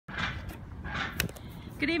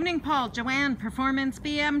Good evening, Paul. Joanne, Performance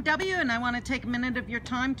BMW, and I want to take a minute of your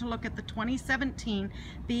time to look at the 2017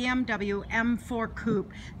 BMW M4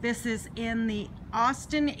 Coupe. This is in the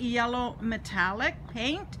Austin Yellow Metallic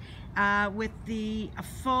paint with the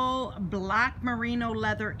full black merino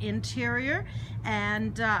leather interior.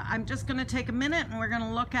 And I'm just going to take a minute and we're going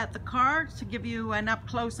to look at the car to give you an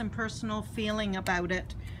up-close and personal feeling about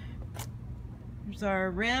it. Here's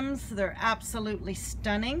our rims. They're absolutely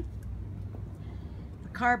stunning.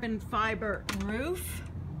 Carbon fiber roof,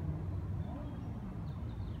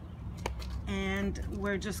 and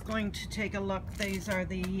we're just going to take a look. These are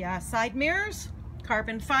the side mirrors,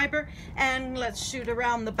 carbon fiber, and let's shoot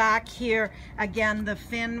around the back here. Again, the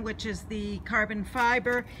fin, which is the carbon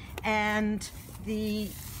fiber, and the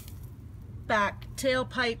back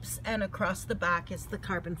tailpipes, and across the back is the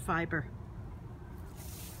carbon fiber.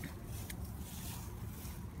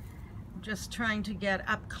 Just trying to get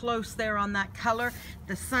up close there on that color.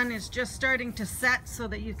 The sun is just starting to set so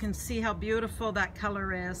that you can see how beautiful that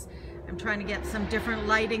color is. I'm trying to get some different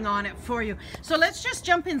lighting on it for you. So let's just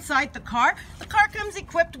jump inside the car. The car comes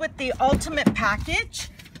equipped with the ultimate package,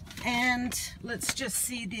 and let's just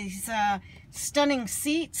see these stunning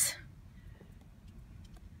seats.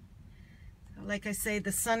 Like I say,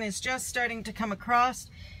 the sun is just starting to come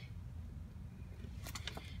across.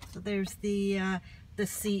 So there's the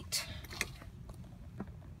seat.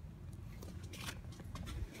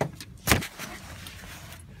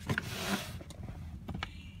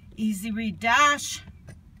 Easy read dash,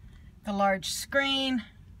 the large screen,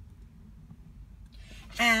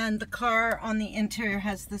 and the car on the interior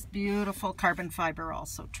has this beautiful carbon fiber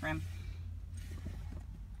also trim.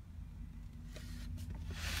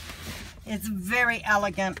 It's very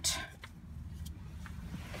elegant.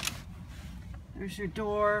 There's your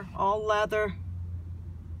door, all leather,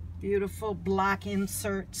 beautiful black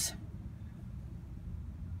inserts,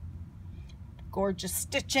 gorgeous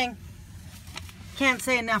stitching. Can't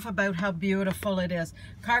say enough about how beautiful it is.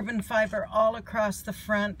 Carbon fiber all across the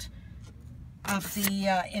front of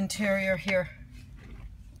the interior here.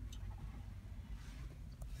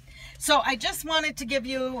 So I just wanted to give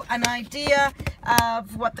you an idea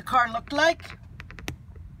of what the car looked like.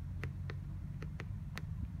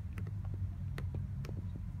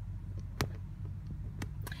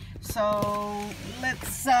 So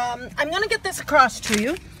let's, I'm going to get this across to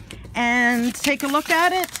you and take a look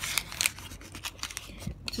at it.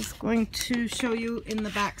 Just going to show you in the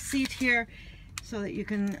back seat here so that you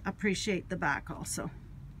can appreciate the back also.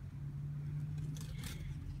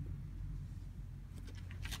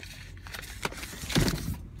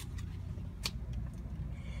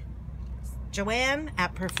 Joanne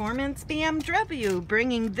at Performance BMW,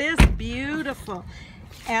 bringing this beautiful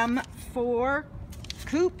M4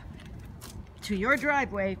 Coupe to your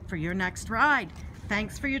driveway for your next ride.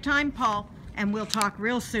 Thanks for your time, Paul, and we'll talk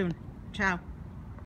real soon. Ciao.